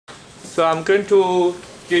So I'm going to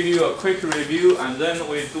give you a quick review and then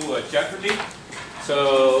we do a Jeopardy.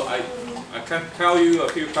 So I can tell you a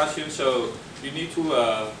few questions, so you need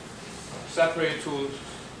to separate to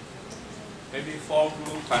maybe 4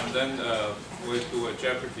 groups and then we'll do a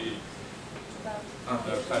Jeopardy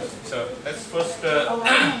question. So let's first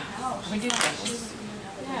we do tables.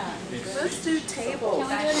 Yeah. Let's do tables.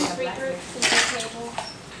 Can we do it in 3 groups and do tables?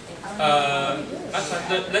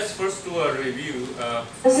 let's first do a review.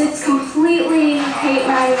 It's completely hate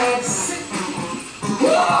magnets.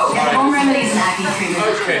 Home remedies and acne treatment.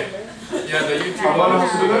 Okay. Yeah, the YouTube. I'm one of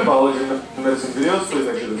the biology and medicine videos. Please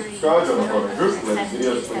make sure to subscribe, join the following group. Latest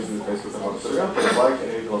videos, please visit Facebook and Instagram. Please like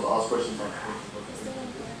and you can ask questions.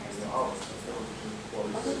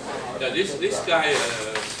 Yeah, this guy is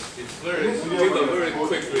give a very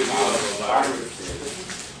quick review of the virus.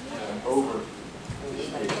 Over.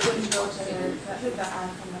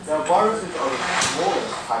 Now, viruses are the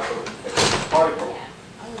smallest type of infectious particle.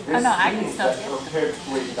 This means that compared to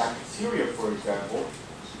a bacteria, for example,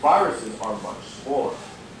 viruses are much smaller.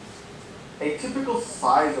 A typical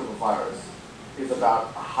size of a virus is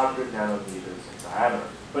about 100 nanometers in diameter,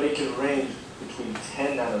 but it can range between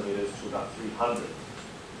 10 nanometers to about 300.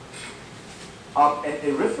 An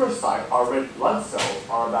erythrocyte, our red blood cells,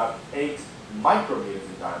 are about 8 micrometers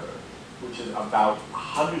in diameter, which is about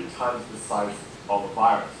 100 times the size of a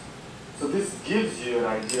virus. So this gives you an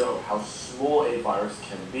idea of how small a virus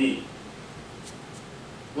can be.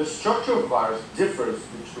 The structure of a virus differs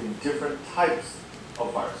between different types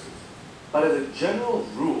of viruses. But as a general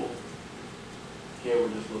rule, here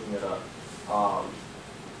we're just looking at a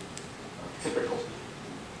typical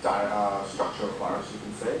structure of a virus, you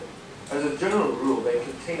can say. As a general rule, they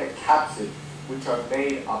contain a capsid which are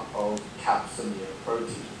made up of capsomere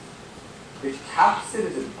proteins. The capsid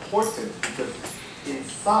is important because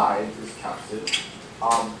inside this capsid,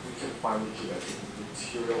 we can find the genetic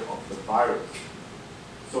material of the virus.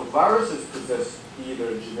 So viruses possess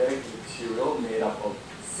either genetic material made up of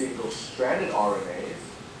single-stranded RNAs,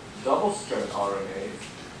 double-stranded RNAs,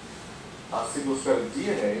 single-stranded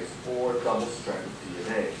DNAs, or double-stranded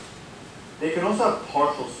DNA. They can also have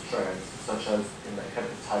partial strands, such as in the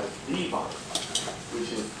hepatitis B virus,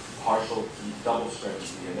 which is partial double-stranded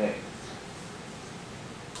DNA.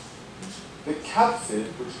 The capsid,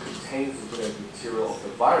 which contains the genetic material of the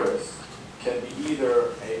virus, can be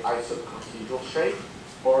either an isocohedral shape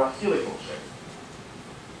or a helical shape.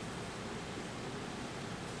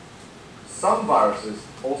 Some viruses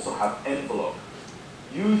also have envelope,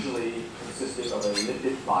 usually consisting of a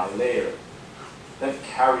lipid bilayer that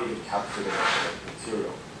carry the capsid and genetic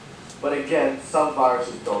material. But again, some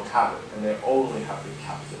viruses don't have it, and they only have the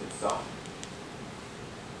capsid itself.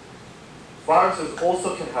 Viruses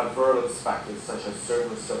also can have virulence factors such as certain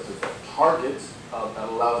receptors that target, that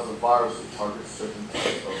allows the virus to target certain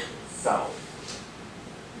types of cells.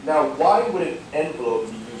 Now, why would an envelope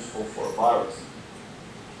be useful for a virus?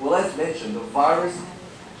 Well, as mentioned, the virus,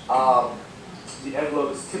 the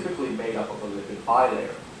envelope is typically made up of a lipid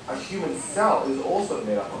bilayer. A human cell is also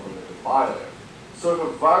made up of a lipid bilayer. So if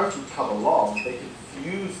a virus would come along, they can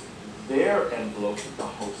fuse their envelope with the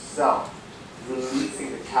host cell,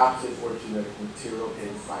 releasing the capsid or genetic material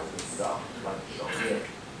inside the cell, like shown here.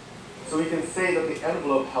 So we can say that the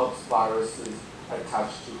envelope helps viruses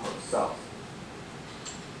attach to host cells.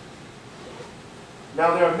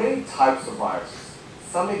 Now there are many types of viruses.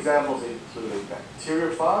 Some examples include a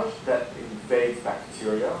bacteriophage that invades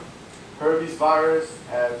bacteria, herpesvirus,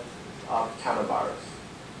 and canovirus.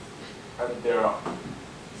 And there are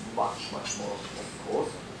much more, of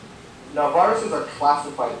course. Now, viruses are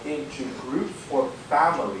classified into groups or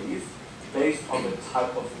families based on the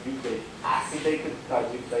type of nucleic acid they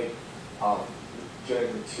nucleic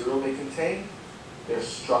genetic material they contain, their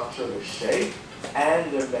structure, their shape,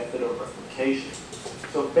 and their method of replication.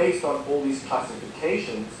 So based on all these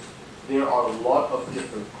classifications, there are a lot of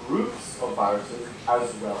different groups of viruses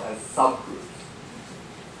as well as subgroups.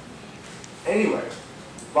 Anyway,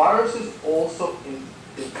 viruses also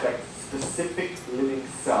infect specific living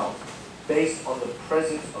cells based on the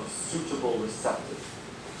presence of suitable receptors.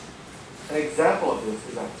 An example of this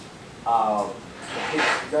is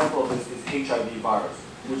HIV virus,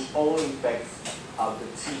 which only infects the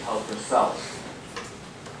T helper cells.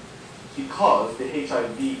 Because the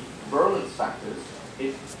HIV virulence factors,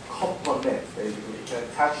 it complements, basically, it can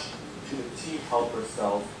attach to the T helper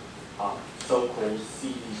cell's so-called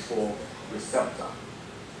CD4 receptor.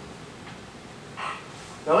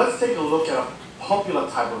 Now let's take a look at a popular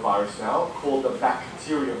type of virus now called the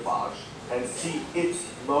bacteriophage and see its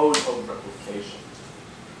mode of replication.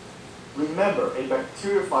 Remember, a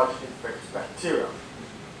bacteriophage infects bacteria.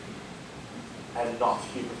 and not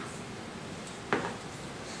humans.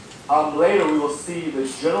 Later we will see the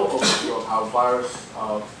general overview of how virus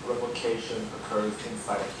replication occurs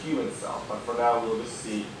inside a human cell, but for now we'll just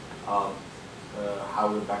see how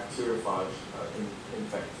the bacteriophage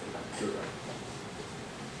infects the bacteria.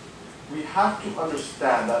 We have to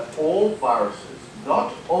understand that all viruses,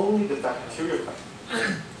 not only the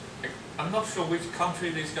bacteriophage. I'm not sure which country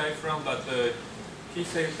this guy from, but he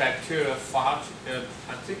said bacteriophage.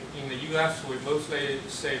 I think in the US we mostly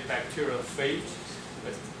say bacteriophage,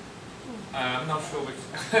 but I'm not sure which.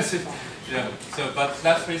 Yeah. So, but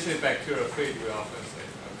that's basically bacteriophage we often say.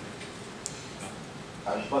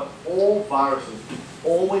 Okay. But all viruses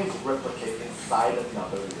always replicate inside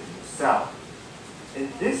another living cell. In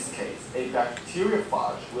this case, a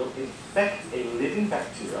bacteriophage will infect a living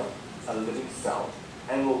bacteria, a living cell,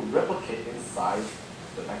 and will replicate inside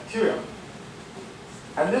the bacteria.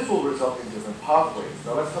 And this will result in different pathways.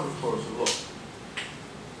 Now let's have a closer look.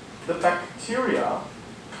 The bacteria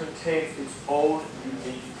contains its own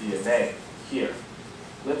unique DNA here.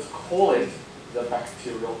 Let's call it the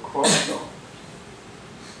bacterial chromosome.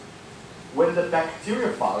 When the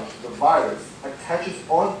bacteriophage, the virus, attaches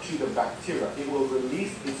onto the bacteria, it will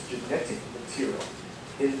release its genetic material.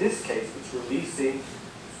 In this case, it's releasing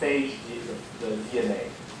phage, the DNA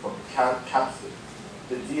from the capsid.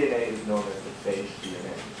 The DNA is known as the phage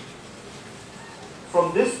DNA.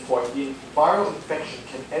 From this point, the viral infection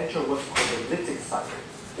can enter what's called the lytic cycle,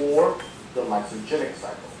 or the lysogenic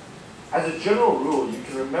cycle. As a general rule, you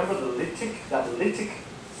can remember the lytic, that lytic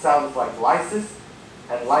sounds like lysis,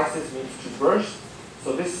 and lysis means to burst,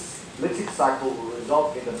 so this lytic cycle will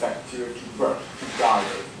result in the bacteria to burst, to die.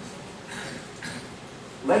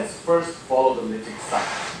 Let's first follow the lytic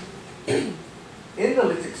cycle. In the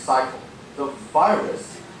lytic cycle, the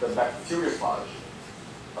virus, the bacteriophage,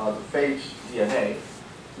 the phage DNA,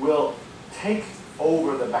 will take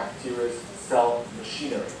over the bacteria's cell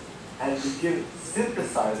machinery and begin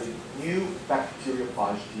synthesizing new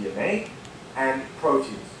bacteriophage DNA and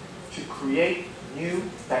proteins to create new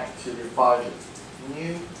bacteriophages,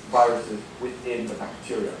 new viruses within the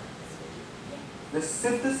bacteria. The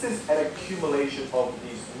synthesis and accumulation of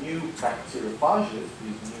these new bacteriophages,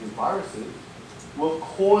 these new viruses, will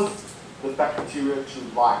cause the bacteria to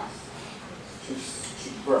lyse, to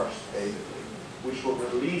burst, basically, which will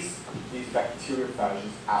release these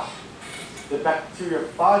bacteriophages out. The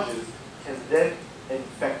bacteriophages can then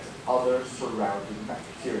infect other surrounding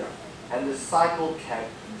bacteria, and the cycle can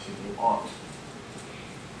continue on.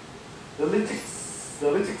 The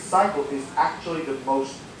lytic cycle is actually the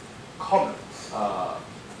most common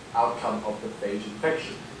outcome of the phage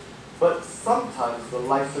infection, but sometimes the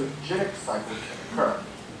lysogenic cycle can occur.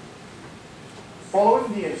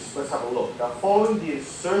 Let's have a look. Now, following the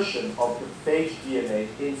insertion of the phage DNA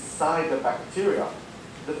inside the bacteria,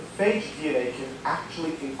 the phage DNA can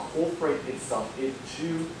actually incorporate itself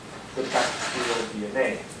into the bacterial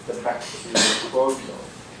DNA, the bacterial chromosome,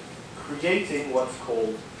 creating what's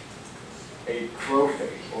called a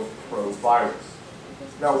prophage or provirus.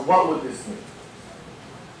 Now, what would this mean?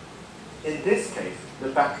 In this case, the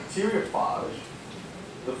bacteriophage,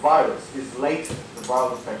 the virus, is latent. The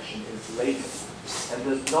viral infection is latent and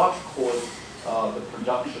does not cause the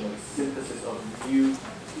production or synthesis of new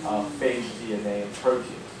phage DNA and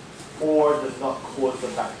proteins, or does not cause the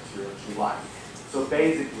bacteria to lyse. So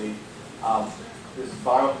basically, this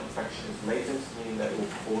viral infection is latent, meaning that it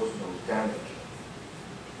will cause no damage.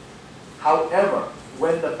 However,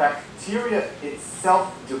 when the bacteria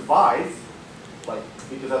itself divides,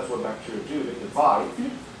 because that's what bacteria do, they divide,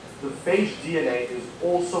 the phage DNA is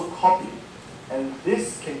also copied, and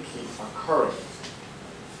this can keep occurring.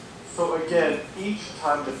 So again, each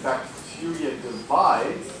time the bacteria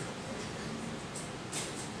divides,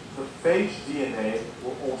 the phage DNA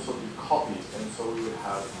will also be copied, and so we would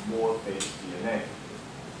have more phage DNA.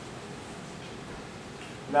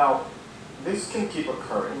 Now, this can keep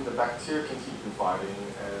occurring, the bacteria can keep dividing,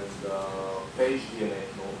 and phage DNA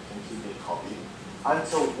can keep being copied,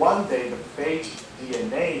 until one day the phage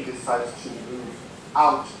DNA decides to move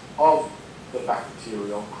out of the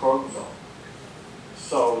bacterial chromosome.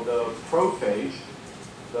 So the prophage,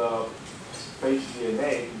 the phage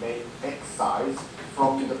DNA, may excise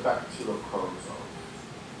from the bacterial chromosome,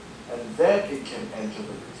 and then it can enter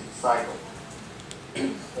the lytic cycle.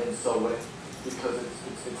 And so because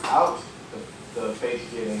it's out, the phage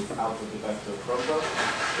DNA is out of the bacterial chromosome,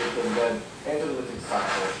 it can then enter the lytic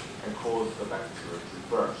cycle and cause the bacteria to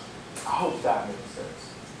burst. I hope that makes sense.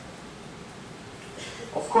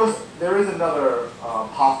 Of course, there is another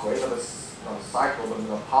pathway, not a cycle, but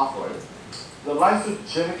another pathway. The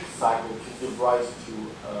lysogenic cycle can give rise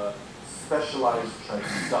to specialized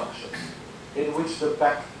transduction, in which the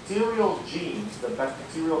bacterial genes, the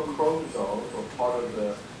bacterial chromosomes, or part of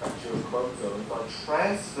the bacterial chromosomes, are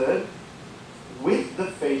transferred with the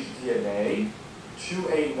phage DNA to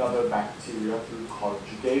another bacteria through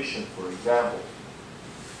conjugation, for example.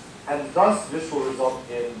 And thus, this will result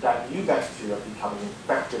in that new bacteria becoming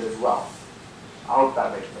infected as well. I hope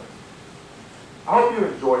that makes sense. I hope you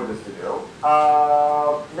enjoyed this video.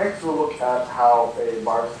 Next, we'll look at how a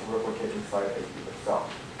virus can replicate inside a human cell.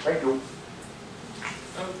 Thank you.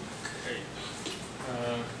 Okay.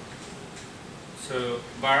 So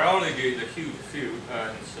biology is a huge field,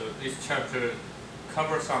 and so this chapter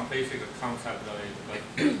covers some basic concepts, like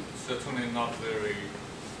certainly not very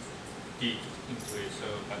deep into it. So,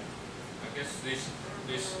 but I guess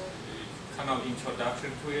this kind of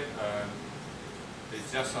introduction to it,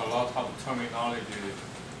 there's just a lot of terminology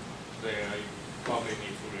there you probably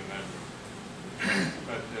need to remember.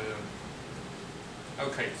 But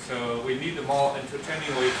okay, so we need a more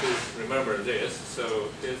entertaining way to remember this. So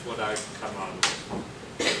here's what I come up with.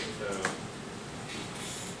 So,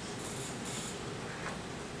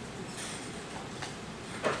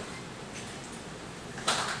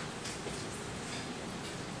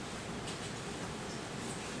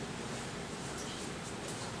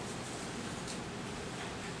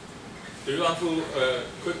 do you want to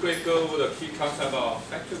quickly go over the key concept of,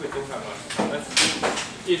 actually we don't have much.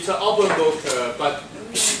 It's an open book, but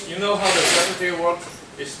you know how the Jeopardy works?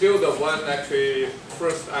 It's still the one actually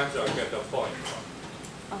first answer get the point.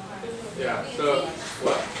 Yeah, so,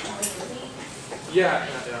 what? Yeah.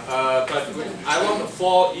 But I want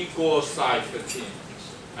 4 equal size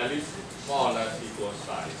teams, at least more or less equal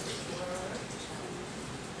size.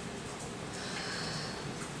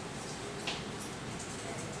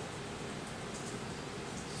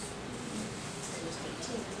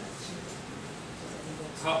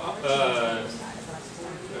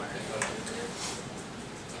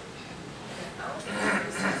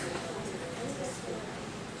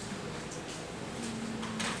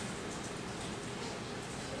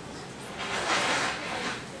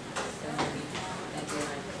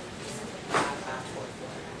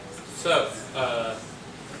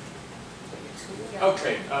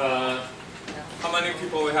 Okay, how many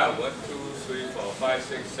people we have? 1, 2, 3, 4, 5,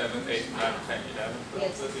 6, 7, 8, 9, 10, 11,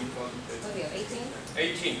 12, 13, 14, 15.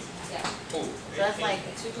 18? Yeah. Oh, So that's like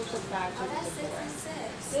 2, 2, 5, 2, 2, 4.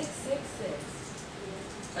 6, 6,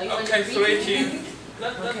 6. Okay, 3 teams.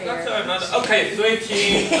 That's another. Okay, 3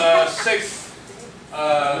 teams, 6.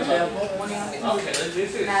 Okay, this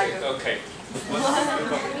is 6. Okay.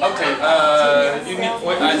 Okay, you need.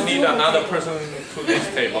 Wait, I need another person to this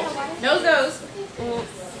table. Nose goes. Wait.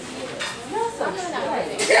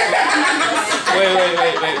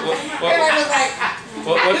 What?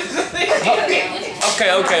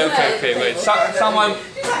 Okay. Wait. Someone.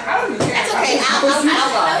 That's okay. I'll go.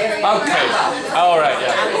 Okay. All right.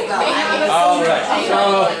 Yeah. All right.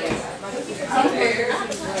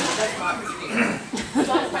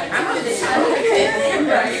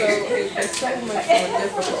 It's so much more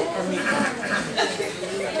difficult for me.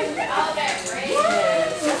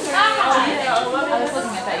 I was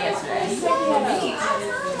looking at that yesterday.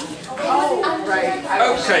 Oh, right.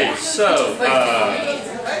 Okay. So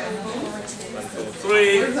 1, 2,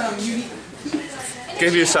 3.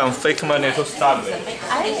 Give you some fake money to start with.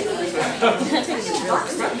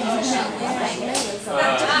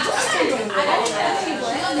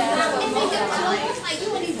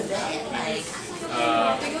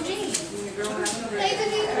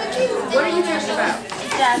 What are you talking about?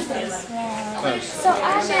 So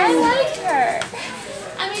I like her.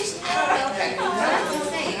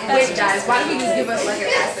 Wait, guys, why don't you just give us like an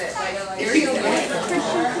asset?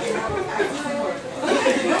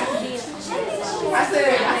 I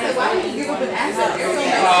said, why don't you give up an asset?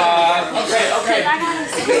 Okay.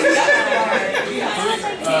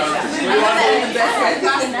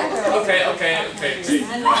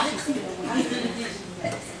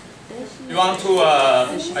 You want to,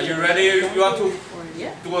 are you ready? You want to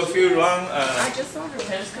do a few rounds? I just saw her.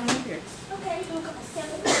 Just come in here.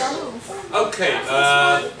 Okay.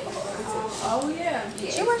 Oh, yeah.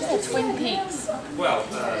 She works at Twin Peaks. Well,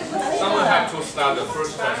 someone have to start the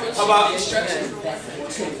first question. How about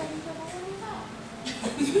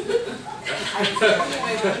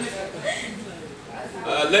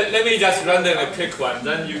let me just randomly pick one.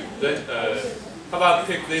 Then how about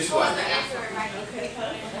pick this one?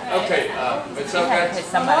 Okay, it's okay. Hit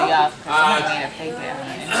somebody off because someone made a fake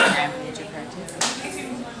Instagram page of her too.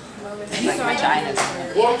 Like vaginas.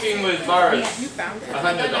 Working with virus, You found it.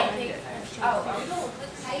 $100.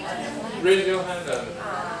 Raise your hand.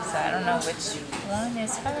 so I don't know which one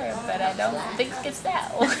is her, but I don't think it's that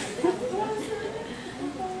one.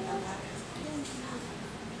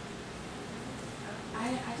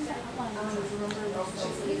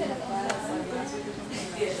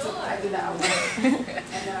 I did that outline. And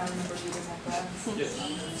then I remember reading that class.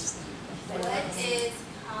 Yes. What is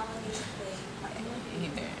colony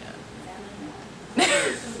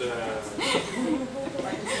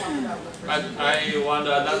I want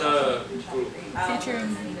another group.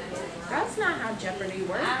 Featuring. That's not how Jeopardy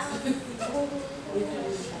works.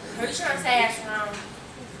 Pretty sure I'm saying astronaut.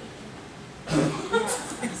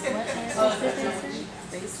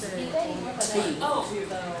 They said,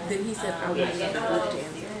 then he said, I want to get the group to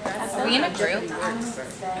answer. Are we in a group?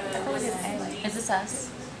 Is this us?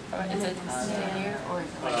 Or is it here? Or is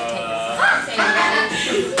it like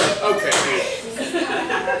Okay.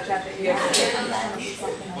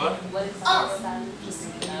 What?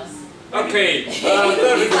 Okay.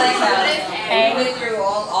 Hey. Went through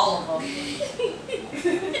all of them.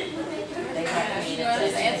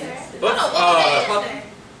 What?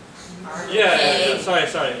 Yeah. Sorry.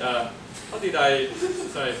 How did I?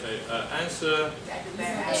 Sorry. Answer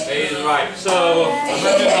A is right. So $100.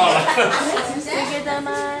 Get the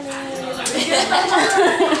money.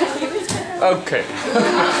 Okay.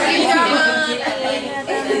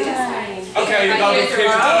 Okay, you got to pick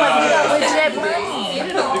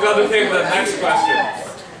you got to pick the next question.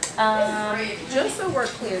 Just so we're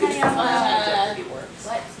clear, this is not how Jeopardy works.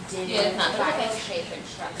 Yeah, it's not viral shape and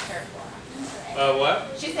structure. What?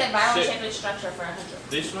 She said viral shape and structure for 100.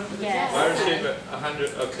 This one? Yes. Viral shape at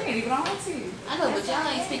 100. Okay. Even on TV. I know, but y'all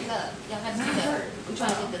ain't speaking up. Y'all have to speak up. We're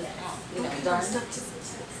trying to get this, you know, done.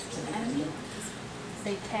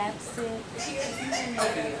 They taps it. Excuse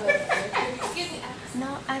me.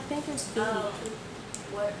 No, I think it's B.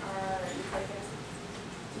 What are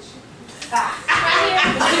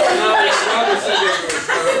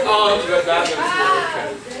Oh, that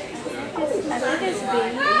I think it's B.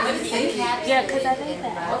 Yeah, because I think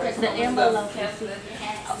that the envelope is B.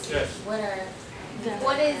 Yes.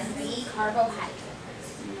 what is the carbohydrate?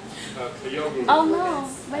 Yogurt. Oh no,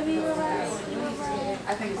 maybe you were right. You were right.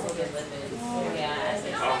 I think it's a good lipids.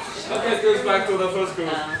 That goes back to the first group.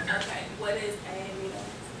 Okay, what is amino?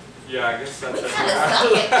 Yeah, I guess that's We kind of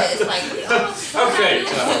suck at this, like, we almost Okay. we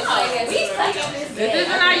suck at this. This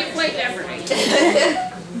isn't how you play Jeopardy.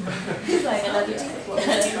 He's like another team.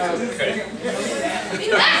 Okay.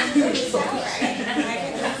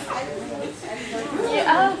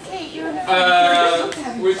 Yeah, okay, you're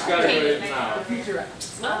Which category now?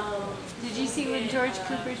 Did you see when George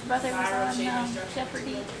Cooper's brother was on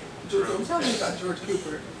Jeopardy? Don't tell me about George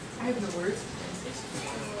Cooper. I have no words.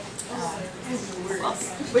 I have no words.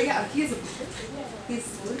 But yeah, he has words. You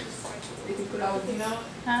can put out,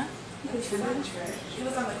 Huh? he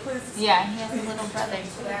was on the quiz. Yeah, he has a little brother. He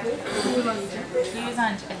was on Jeopardy. He was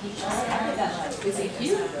on. Is he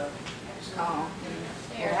cute? Oh.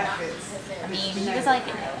 That fits. I mean, he was like, I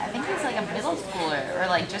think he was like a middle schooler or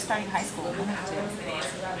like just starting high school. One of the two.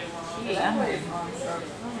 Yeah.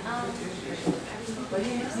 But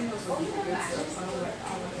he was really good stuff.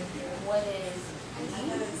 What is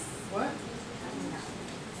What?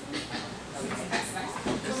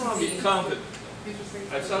 Come on, be confident.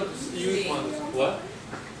 I thought you use one. What?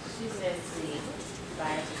 She says the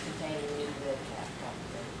viruses containing the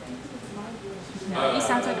No, you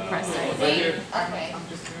sound so depressed. Right? Right here. Okay. I'm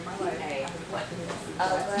just doing my life. Okay. Right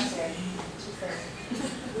there. She said,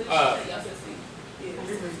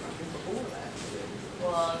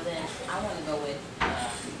 well, then I want to go with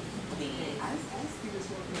the.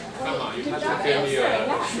 Come on, you have to give me a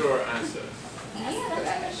sure answer. Yeah,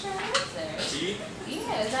 that's a sure answer. B?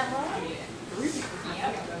 Yeah, is that wrong?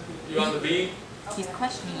 You want the B? He's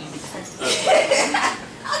questioning you because.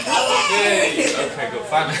 Yay! Okay, go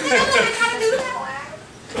fine.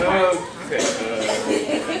 Okay.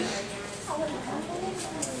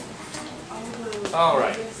 All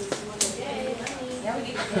right.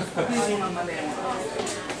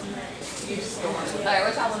 Alright,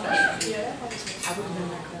 what y'all want to do? I would have done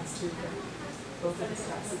that class too. Both of his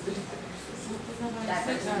classes.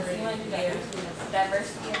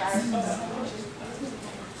 Diversity of viruses.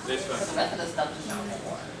 This The one. rest of the stuff is not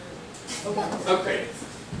for. Okay.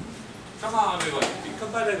 Come on, everyone. Be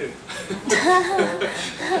competitive.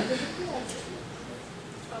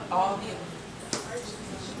 All the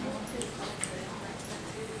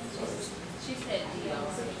She said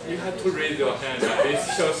You have to raise your hand at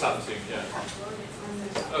least show something. Yeah.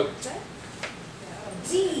 Okay.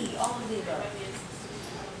 D, all of the above.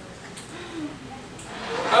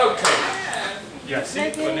 Okay. Yeah, see,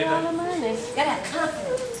 They're getting all the money. Gotta have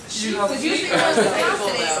confidence. You know, Because usually we're so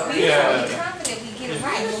confident. We Yeah. so confident we get it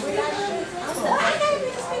right. But we're not sure.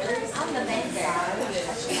 I'm the banker.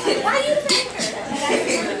 Why you the banker?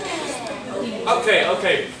 Okay.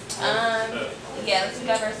 Yeah, let's do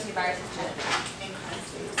diversity viruses.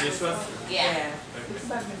 This one? Yeah. Let's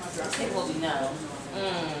Take what we know.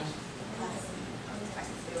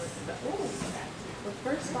 The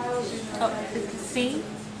first biology. C.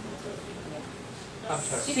 I'm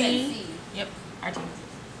sorry. She said C. Yep. RT.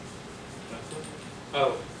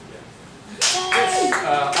 Oh.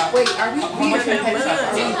 Wait, are we winning?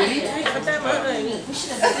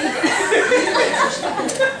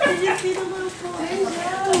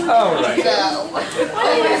 All right. So.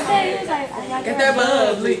 Get that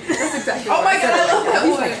bubbly. That's exactly. Oh my god, I love that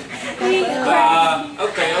one.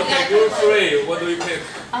 Okay. Group 3. What do we pick?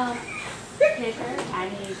 Picker. I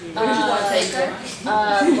need you.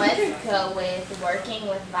 Let's go with working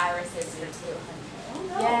with viruses for 200.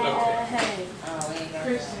 Yay. Oh, we ain't gonna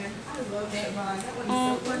Christian, I love that one. That one is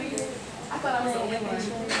so funny. I thought I was the only one.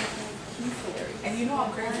 And you know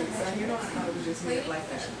I'm crazy, so you know I thought it was just me like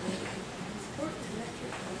that.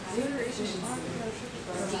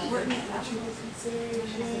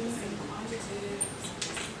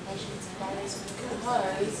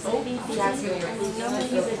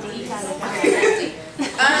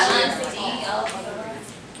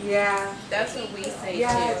 Yeah, That's what we say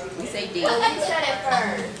Yeah. too. We say D.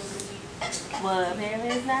 Well, there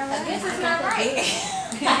is not I guess it's not right.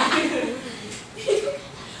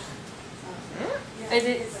 Is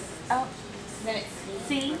it? Oh, Then it's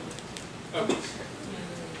C. Okay. This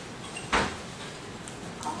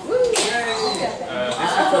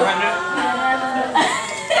is 200?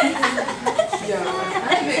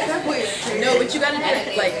 No, but you gotta do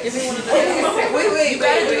it. Like, give me one of those. Wait. You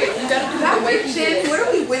gotta do it. You gotta do that. Wait, Shannon, what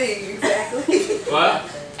are we winning exactly? What?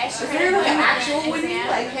 Is there like an actual winning?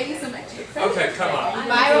 Like, hey, some extra credit? Okay, come on.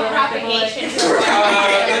 viral propagation.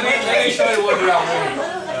 Let me show you what we are winning.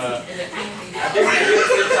 I think we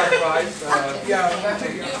get some prize. Yeah, I'm gonna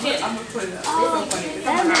put it up. It's so funny.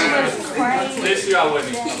 That was crazy. This you are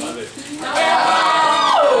winning. Love it.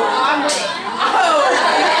 I'm winning.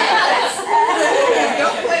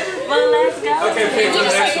 Don't play with me. Well, let's go. Okay, pick the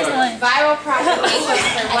next one. Viral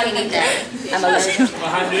propagation for what do you do? I'm allergic.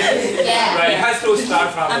 100? Yeah. Right, it has to start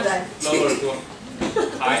from lower to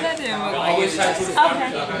high. Always have to start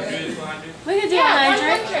with 100, 200. We could do Yeah,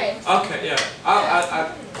 100. 100. Okay, yeah.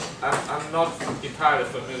 I'm not entirely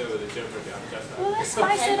familiar with the Jeopardy. I'm just. Well, let's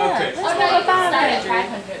spice it up. Okay. Let's Oh, go no, you with can start at 500.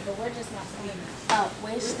 500, but we're just not saying Oh,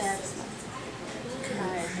 which steps?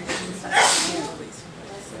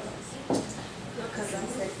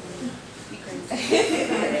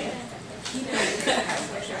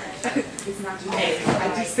 It's not you.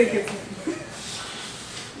 I just think it's.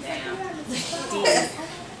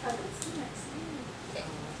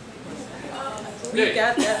 We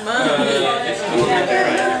got that money.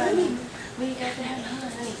 We got that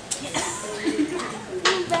money.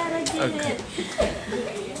 You better get it.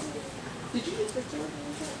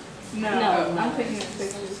 No, I'm taking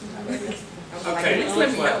pictures. Okay,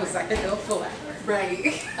 which one? Like a full effort.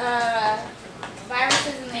 Right.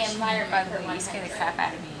 viruses in the By environment the for way, you scared the crap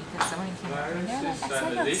out of me because somebody came up and they're like, I saw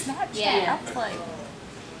you on Snapchat. Yeah. I was like,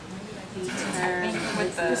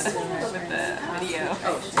 with the video.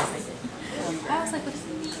 I was like, what does it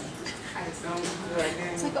mean?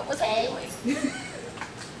 It's like, what was I doing?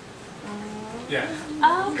 Yeah.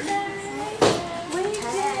 Okay. We did it.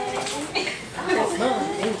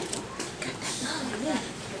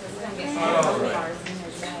 All right.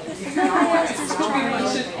 Somebody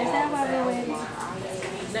else just tried. Is that why we're waiting?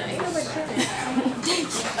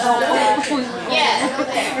 Yeah, go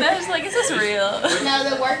there. That was like, is this real? No,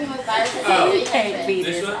 they're working with viruses. Oh. You can't beat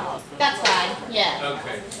This this one? off. That's fine. Yeah.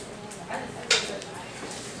 Okay.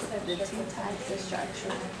 The two types of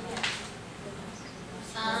structure.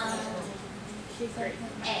 A.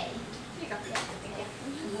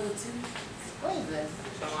 What is this?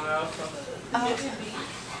 Someone else?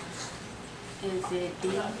 Is it D?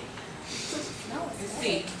 No, it's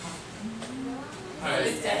C. Alright.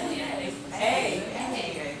 It's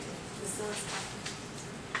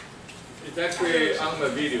actually on the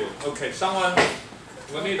video. Okay, someone.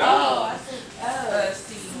 We need a.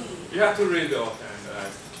 C. You have to read off and.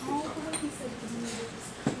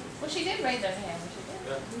 Well, she did raise her hand. She did.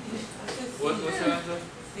 What's the answer?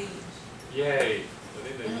 C. Yay.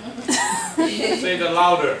 Say it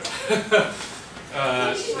louder.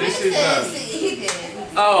 This is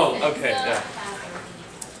oh, okay, yeah.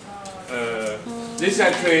 This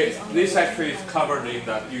actually is covered in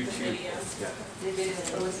that YouTube. Yeah.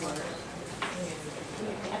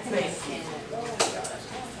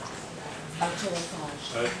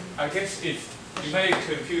 I guess you may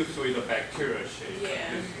confuse with the bacteria shape.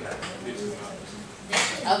 Yeah. This is not.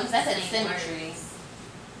 Oh, because that's a symmetry.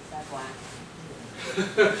 That's why.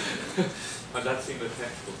 But that's in the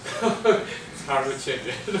textbook. It's hard to change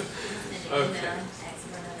it. Okay.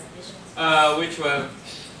 Which one?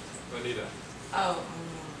 Juanita? Oh,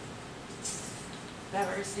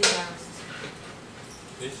 diversity analysis.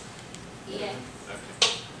 This? Yeah.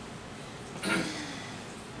 Okay.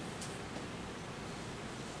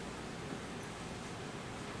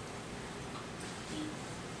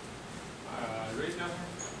 Read down.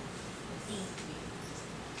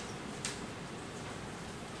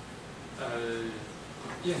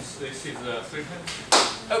 Yes, this is the 3 times.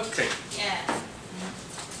 Okay. Yeah.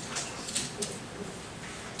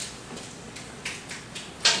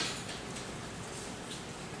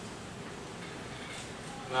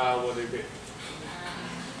 Now what do you pick?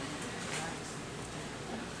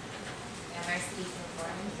 Diversity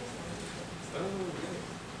performance. Oh,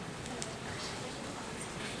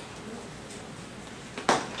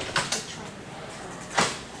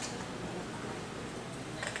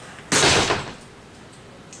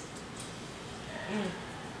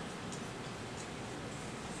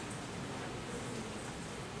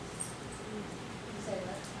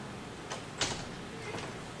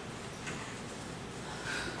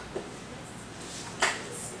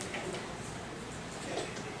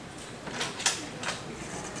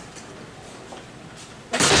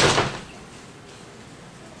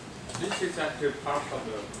 this is actually part of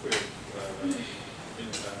the quiz in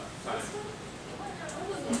the science.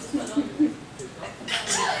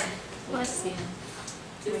 Bless you.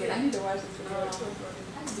 Wait, I need to watch this video.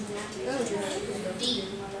 D.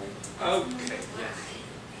 Okay, yes.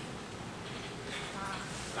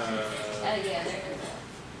 Oh yeah, there it is.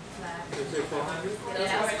 Is it 400? Yeah,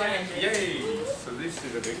 that was 400. Yay! So this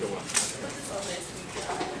is a bigger one.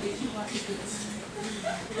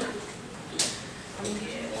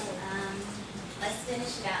 Let's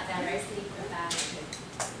finish it out. Diversity for 500.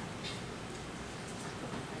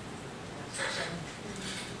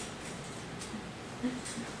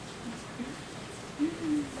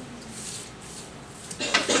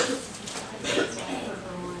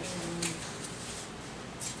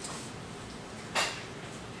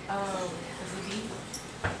 Oh, is it B?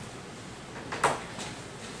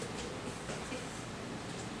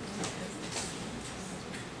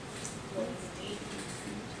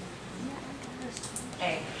 A.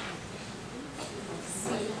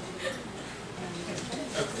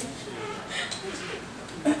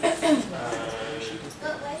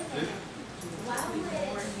 But wait a minute. Why would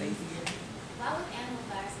animal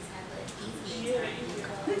viruses have an easy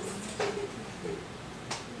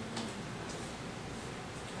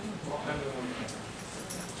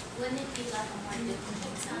Wouldn't it be like a more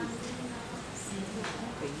difficult time?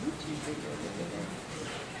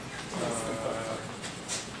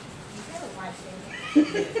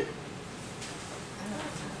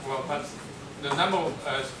 Well, but the number,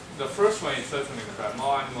 the first one is certainly correct.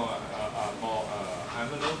 More and more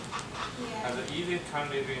animal has an easy time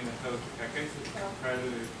living in the host, I guess, compared to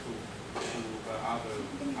other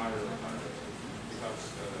because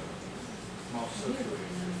more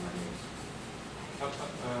circulation.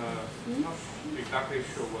 Not exactly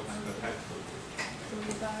sure what's the type of it.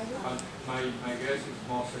 But my guess is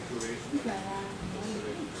more circulation.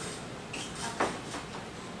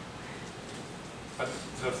 But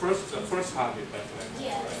the first half is better.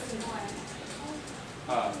 Yeah, Right? it's more.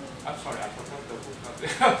 I'm sorry, I forgot the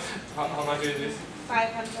book. How much is this?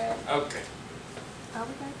 500. Okay. Are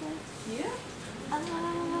we back there? Yeah.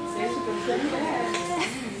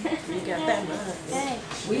 We got that money.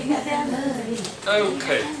 We got that money.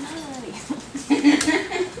 Okay.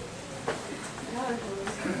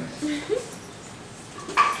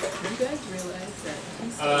 You guys realize that?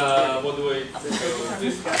 What do we do?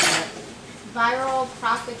 This Viral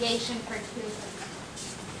propagation per tube.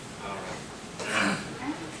 All right.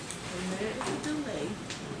 There is a delay.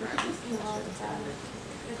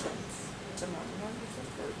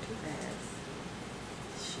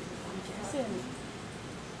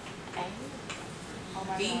 Oh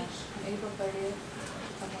my B. gosh. April 30th.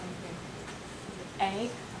 A.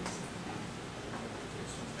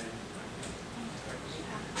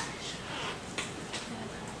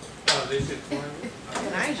 Oh, this is one.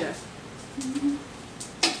 Elijah.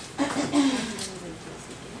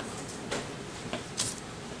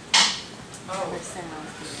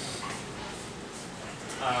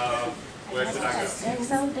 Where should I go? They're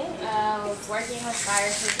so dead. Working with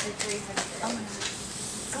viruses for 300. Oh my gosh.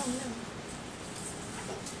 Oh no.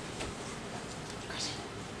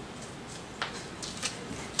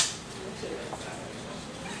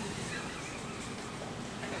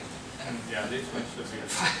 Yeah, this one should be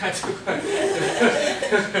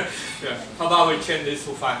 500. Yeah. How about we change this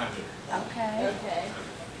to 500? Okay. Okay.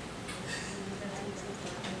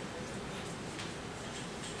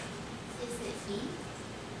 Is it E?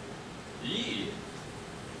 E?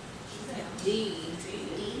 D. D?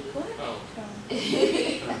 What? Oh.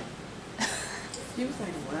 He was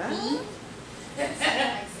like, what?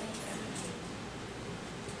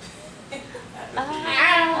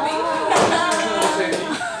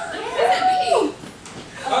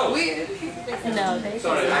 Oh. Weird. No, they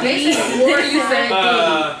Sorry. They said, what are you saying?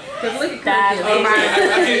 Because look at That curriculum. Okay, I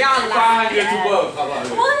give Y'all 500 to both. How about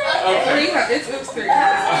it? Okay. 300. It's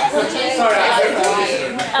 300. Sorry, I said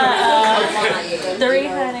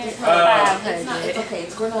 300, 500. It's okay.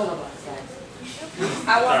 It's granola bars, guys. I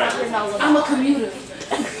want my Sorry. granola. I'm a commuter.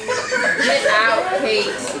 Get out, Kate.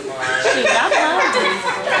 Shoot, I'm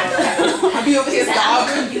hungry. I'll be over here I'm a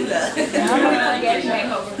starving. commuter. I'm hungry. Get back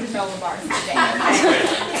over granola bars today.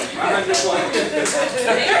 500 points.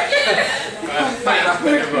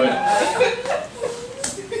 500 points.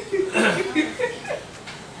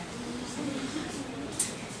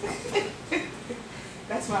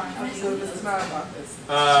 That's fine. I'm just going to smile about this.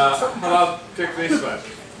 How about pick this one?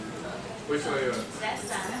 Which one you want? That's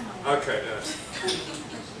fine. Okay, yeah.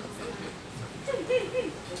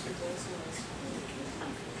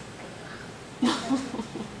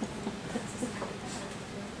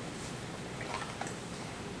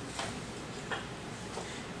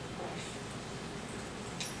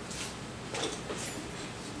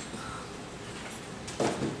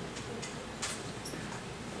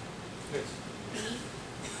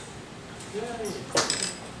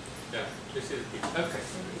 Yeah, this is B. Okay.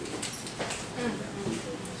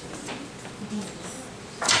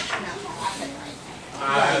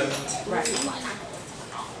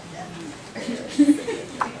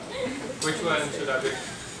 Which one should I pick?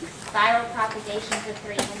 Viral propagation for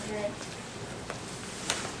 300.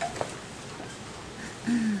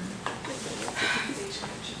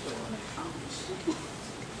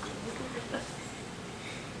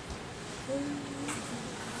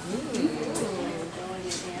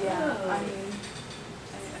 Yeah, I mean,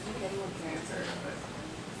 I think everyone can answer it, but.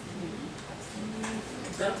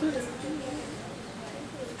 That's what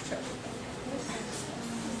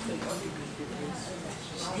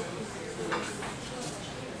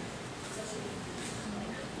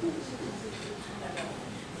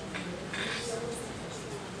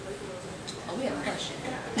Oh, we have a question.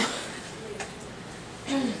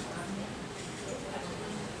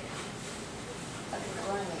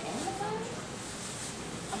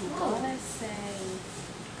 I'm gonna say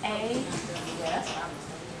A. Yeah, that's what I'm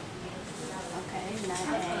saying. Okay, not A.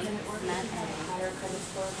 Not A. higher credit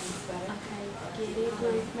score comes better. Okay, get it,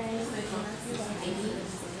 Blueface.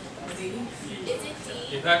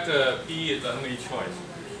 In fact, B is the only choice.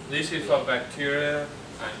 This is for bacteria,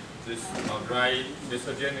 and this is not right. This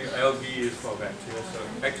organic LB is for bacteria, so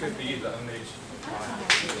actually B is the only choice.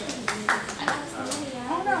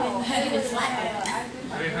 Oh, no.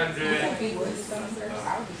 300.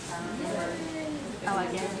 Oh, I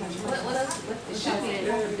guess. What else? It should be.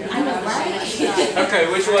 I know, right? Okay,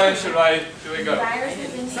 which one should we go?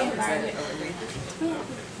 Viruses in the environment.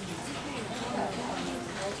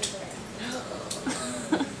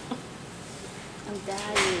 I'm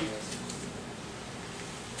dying.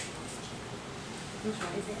 Which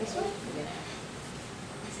one? Is it this one?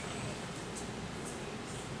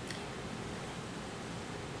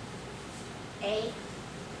 A.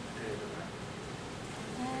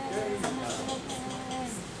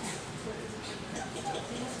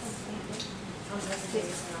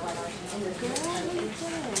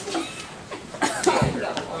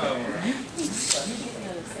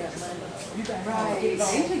 Right. They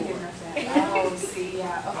should give us that. Oh, see,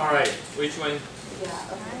 yeah. Okay. All right, which one?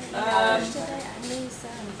 Yeah, okay. I need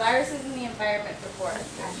some. Viruses in the environment for 400.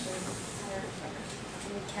 Let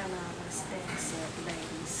me count all my stacks of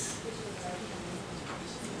babies.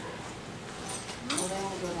 Well, they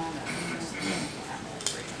won't go down that.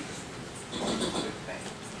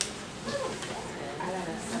 I got a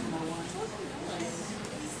 701.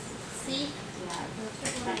 C.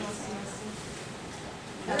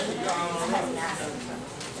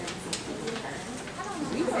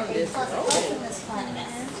 We were this in this planet.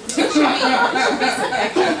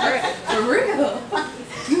 For real.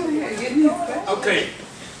 You were here getting these questions. Okay.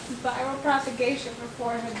 Viral propagation for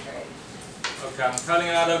 400. Okay, I'm telling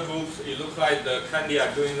other groups, it looks like the candy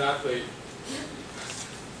are doing that way.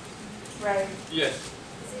 Right. Yes.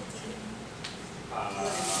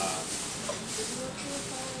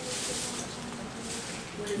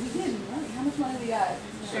 We didn't, right? How much money we got?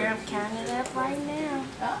 Sure, I'm counting it up right now.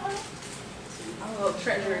 called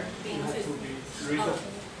treasure.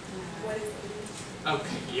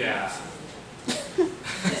 Okay, yeah.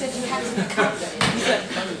 Said you have to be confident.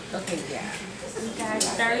 Okay, yeah. We got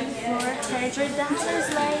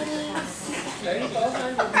 $3,400, ladies.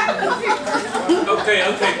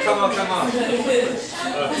 Okay, come on.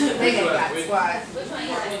 They got squad.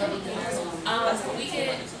 So we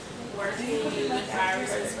can work with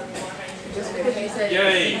viruses for 400. Just because you said.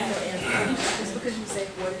 Yay. Just because you say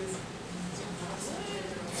what is.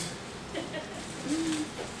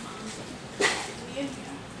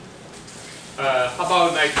 How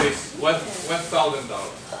about like this? $1,000.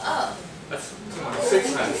 Oh. That's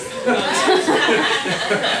 600.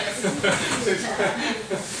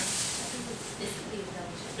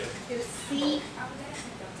 C.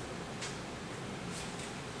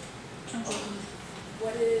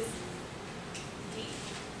 What is D?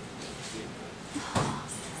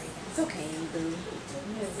 It's okay, boo.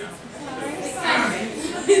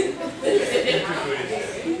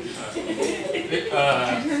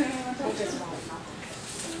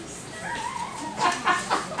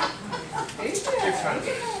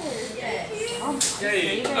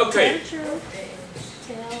 Yay. Okay.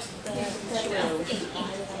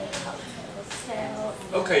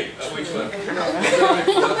 Okay, which one?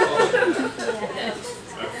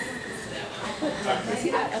 Is he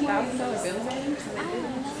that $1,000 bill name?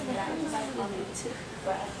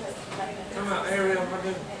 Come on, Ariel, what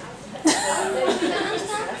is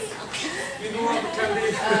you know what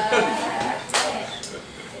candy?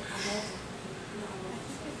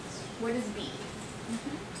 What is B?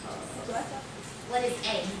 What is A?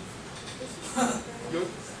 Nope.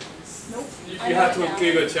 You have to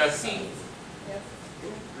give a chance.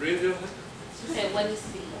 Read your Okay, what is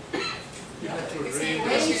C? You have to read.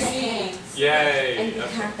 Raise your hand. Yay. And be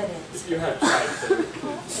confident. You have tried.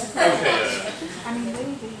 Okay. I mean,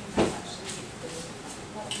 really being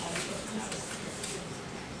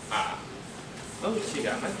Oh, she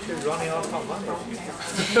got much running out of money.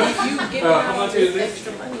 how much is it?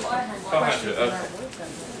 extra money. 400.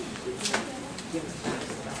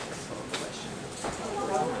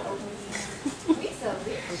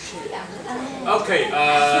 Okay. Okay.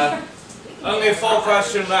 Only 4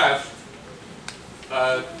 questions left.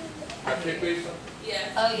 I take this one?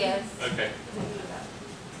 Yes. Oh, yes. Okay.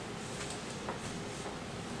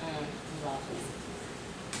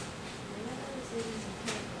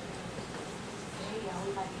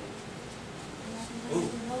 Ooh,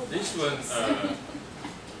 this one,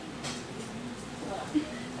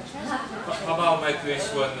 how about make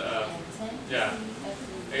this one, yeah,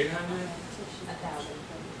 800?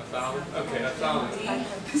 1,000? Okay, 1,000.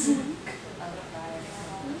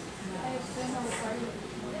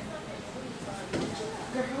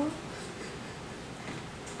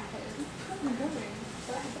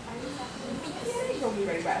 You'll be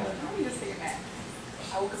ready by then. Let me just take a nap.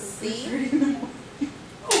 I woke up at C. 3:30.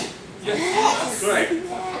 Yeah, that's great.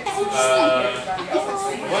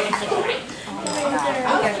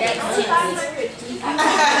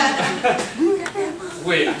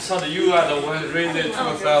 Wait, I thought you are the one raised it to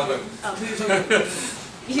 1,000.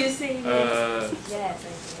 You see?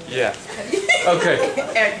 Yeah. Okay.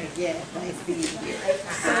 Okay, yeah, nice being here.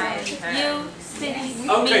 You, city.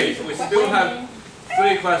 Okay, we still have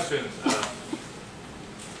 3 questions.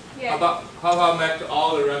 Yeah. How about make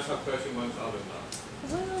all the rest of question $1,000?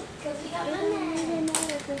 Because we got money.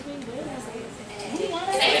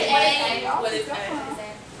 What is A?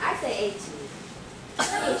 I say A too. A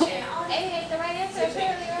ain't the right answer.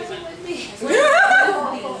 Apparently, or else it wouldn't be.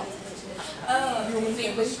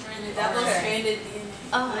 Double stranded DNA.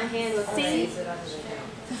 Oh, my hand looks C. C.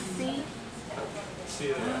 See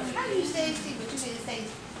you later. How do you say C, but you need to say,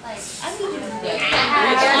 like, I need you to do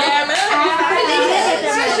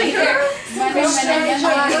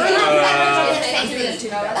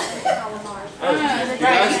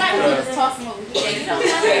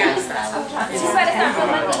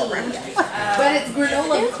But it's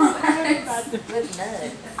granola bars. with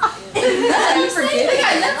nuts.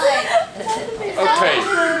 Okay.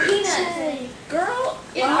 Girl,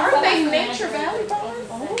 are they Nature Valley bars?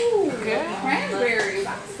 Oh, cranberry.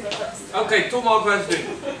 Okay, 2 more questions.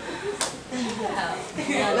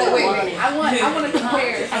 Wait. I want to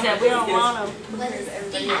compare. I said we don't want them. I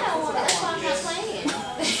don't want to, that's why I'm not playing.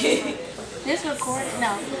 This recording,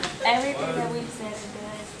 no. Everything that we said is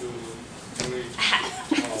good.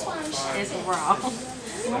 That's why I'm sure. It's wrong.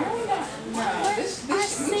 No, this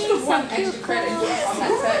should have won extra credit on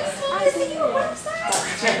that text. I see your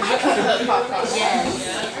website. Pop. Yes.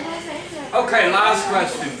 Okay, last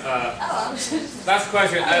question. Last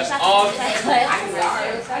question. All. You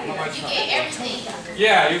get everything.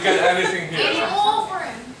 Yeah, you get everything Any here. more for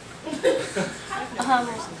him?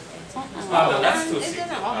 Oh, no, that's too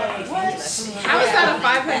simple. How is that a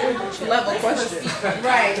 500 level question?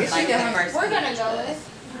 Right. It should get first. We're gonna go with.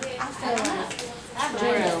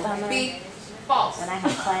 Be false. When I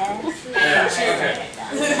have class. Yeah. Okay.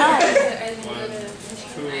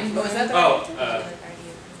 Oh, is that the Oh.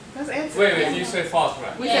 Let's answer. Wait. You say false,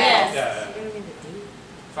 right? We say false. Yeah.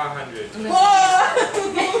 500. Whoa!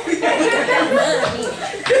 Okay,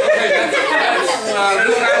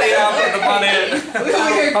 that's look at the money.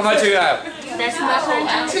 How much you have? That's my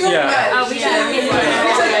time. Too Yeah. much. Oh, we gotta get We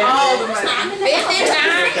took all the money.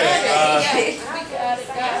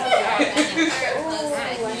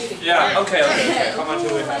 Yeah, okay. How much do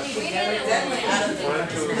we have? 1,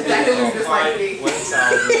 2, 3, 4, 5,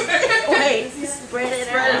 1,000. Wait, spread it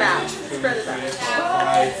out. 2, 3, 4,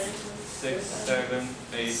 5, 6, 7,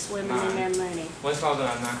 8, Swimming in 9. their money.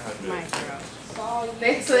 1,900. Micro.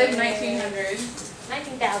 They said 1900.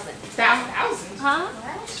 19,000. 1,000. Huh?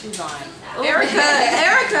 She's lying.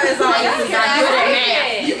 Erica is on. You cannot do that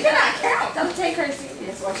math. You cannot count. Don't take her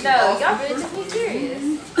serious. No, y'all really took me serious.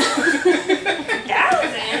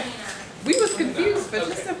 We was confused, but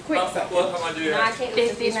just a quick second. How much do you No, I have? can't do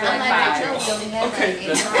 59. Okay.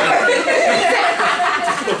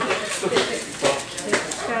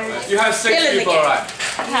 You have 6 people, right?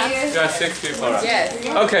 You have 6 people, right? Yes.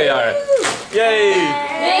 Okay, alright. Yay!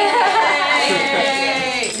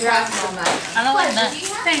 You're awesome. I don't like that.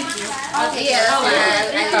 Thank you.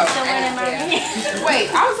 Wait,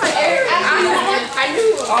 I was like, I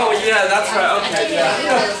knew. Oh yeah, that's right. Okay, yeah.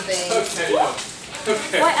 Okay.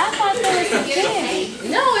 Okay. Wait, I thought there was some candy.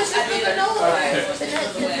 No, it's just granola.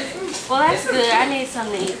 Well, that's good. I need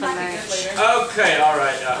something to eat for lunch. Okay,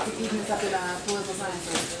 alright, yeah.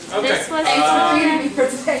 Okay. This was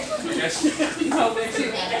Yes.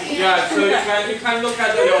 Yeah, so you can look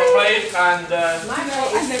at your plate and yeah.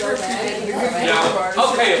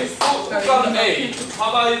 Okay. Who got A? How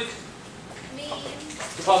about you?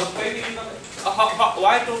 For the baby?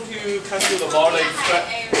 Why don't you come to the board and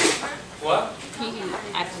explain? What? I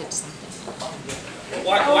put something.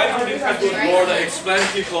 Why don't you come to the board and explain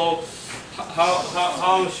people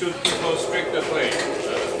how should people streak the plate?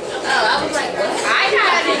 I was like, I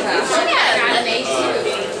got it. She got an A too.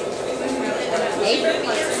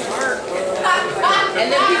 And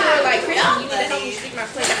then people were like, Kristen, you need to help me stick my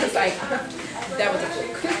plate. I was like, that was a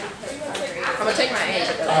joke. I'm gonna take my A.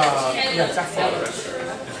 Yeah, that's all.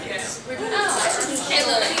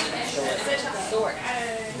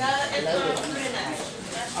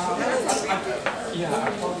 Yeah, I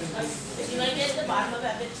probably. If you want to get at the bottom of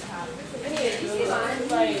that bitch top. Yeah.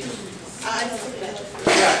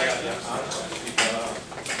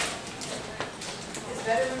 It's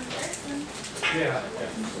better than the first one. Yeah.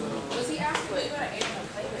 Was he after it? You got an 8 on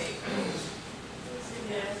play weight.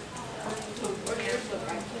 Yeah.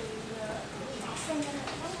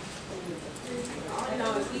 No,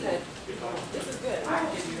 it's good. This is good. I'll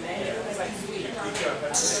give you an A. It's like sweet.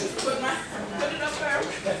 Put it up there.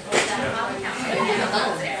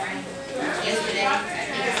 Yesterday, I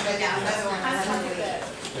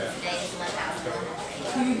today is 1,000.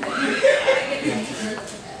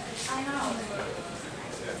 I know.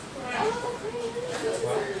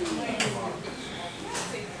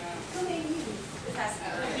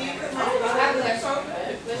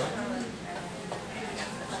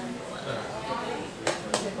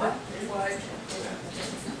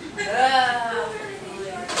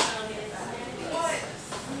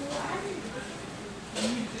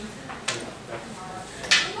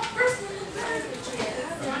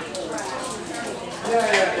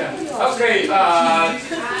 Okay,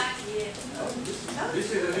 this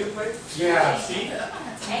is a new place? Yeah, see?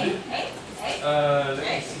 Let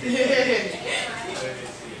me see.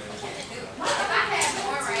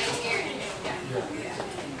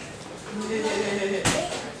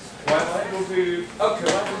 Why don't we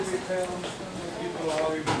tell people how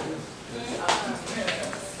we do this?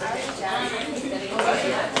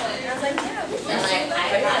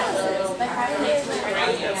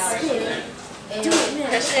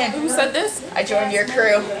 Christian, who said this? I joined your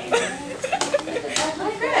crew.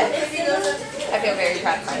 I feel very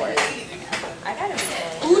proud of my work.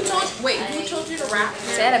 Who told you to rap?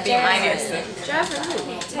 Said a B minus. Jeff or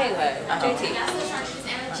who? Taylor. JT.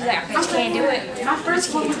 She's like, I can't do it. My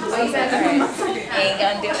first one was ain't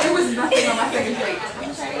gonna do it. There was nothing on my second plate.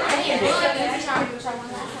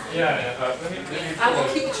 Yeah, let me I will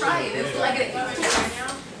keep trying. It's like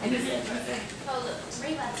Erica,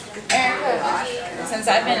 since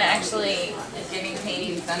I've been actually getting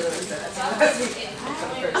paintings done,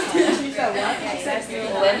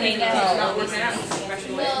 let me know.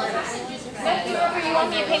 Remember you want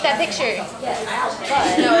me to paint that picture?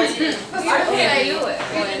 No, I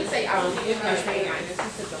didn't say I will give you a training. I just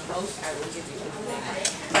said the most I will give you.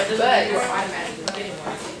 But you will automatically getting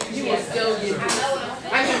one. You will still give me.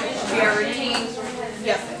 I mean, we already changed.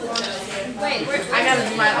 Yes. Wait, I got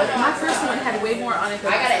my first one had way more on it.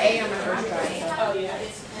 I got an A on my first try. Oh yeah.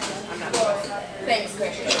 thanks,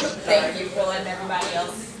 Christian. Thank you for letting everybody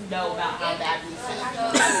else know about how bad we feel.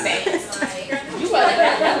 Thanks. You wasn't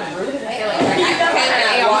that rude. I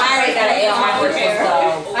already got an A on my first one,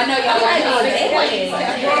 so I know y'all like it.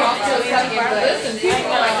 Listen, people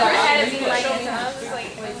like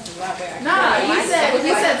nah, he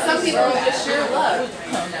said some people just sure love.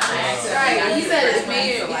 Right, he said it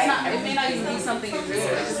may not even be something you do,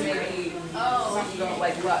 it just may be something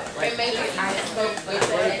like what? Like, maybe I spoke like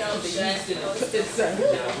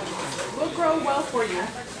we'll grow well for you.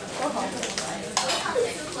 Go home.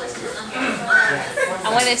 I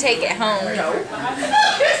want to take it home. No.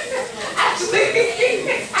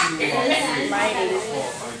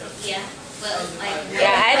 Yeah. Well, like,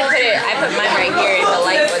 Yeah, I put mine right here and the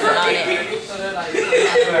light wasn't on it.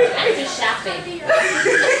 I'm just shopping.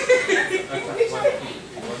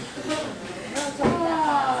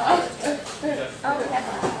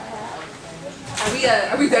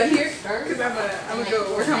 Are we done here? Because I'm gonna go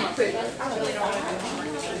work on my paper.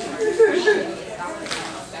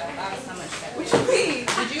 What you mean?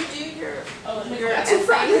 Did you do your two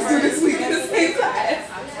Fridays do this week at the same time?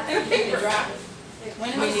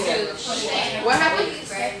 What happened?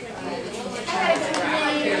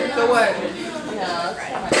 So what?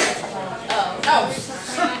 Oh.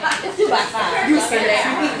 You said that.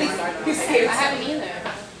 You scared. I haven't either.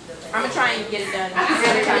 I'm gonna try and get it done.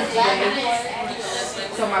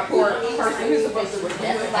 So my poor person who's supposed to work. I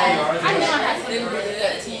know I have something to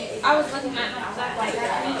do. I was looking at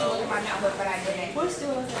my notebook, but I didn't. What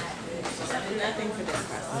still was that? Nothing for this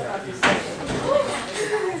class.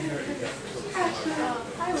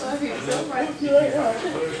 I love you so much.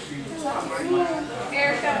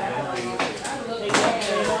 Erica.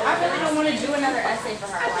 I really don't want to do another essay for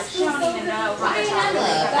her. Like, she don't even know. I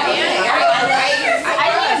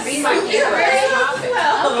didn't even read my paper.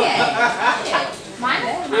 Okay. Mine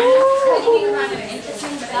couldn't even find an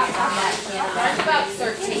interesting stuff on that. That's about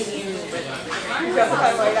circadian rhythm. You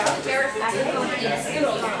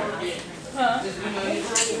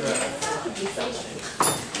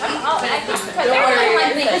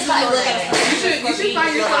should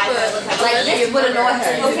find yourself Like this would annoy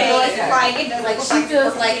her. Okay. Like she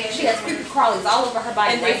feels like she has creepy crawlies all over her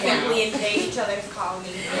body. And they simply invade each other's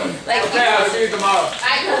colonies. Like Okay, I'll see you tomorrow.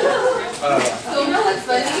 So you know what's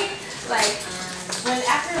funny? Like when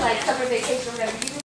after like summer vacation or whatever, you